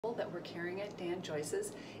that we're carrying at Dan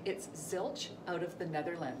Joyce's. It's Zilch out of the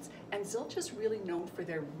Netherlands. And Zilch is really known for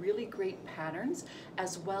their really great patterns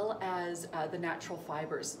as well as the natural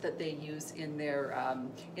fibers that they use in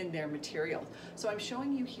their material. So I'm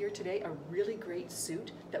showing you here today a really great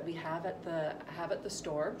suit that we have at the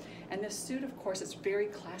store. And this suit, of course, is very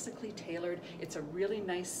classically tailored. It's a really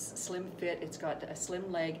nice slim fit. It's got a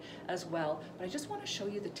slim leg as well. But I just want to show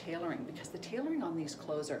you the tailoring because the tailoring on these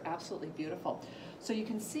clothes are absolutely beautiful. So you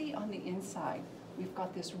can see on the inside, we've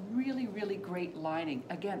got this really, really great lining,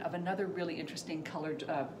 again, of another really interesting colored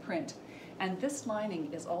print. And this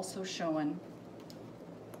lining is also shown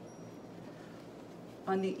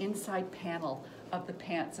on the inside panel of the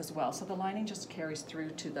pants as well. So the lining just carries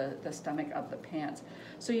through to the stomach of the pants.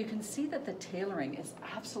 So you can see that the tailoring is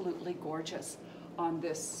absolutely gorgeous on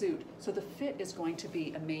this suit. So the fit is going to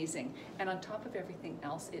be amazing. And on top of everything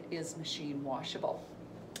else, it is machine washable.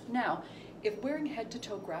 Now, if wearing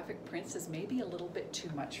head-to-toe graphic prints is maybe a little bit too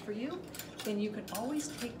much for you, then you can always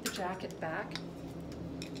take the jacket back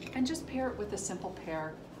and just pair it with a simple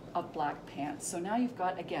pair of black pants. So now you've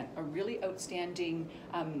got, again, a really outstanding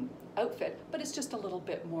outfit, but it's just a little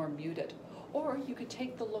bit more muted. Or you could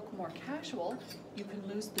take the look more casual. You can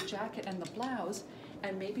lose the jacket and the blouse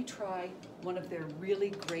and maybe try one of their really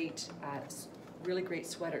great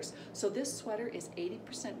sweaters. So this sweater is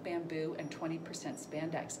 80% bamboo and 20%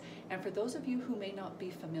 spandex. And for those of you who may not be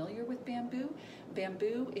familiar with bamboo,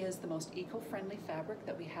 bamboo is the most eco-friendly fabric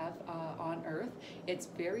that we have on earth. It's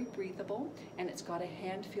very breathable and it's got a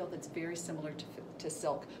hand feel that's very similar to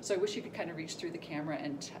silk. So I wish you could kind of reach through the camera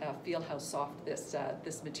and feel how soft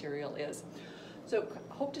this material is. So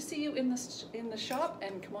hope to see you in the shop,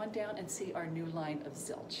 and come on down and see our new line of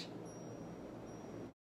Zilch.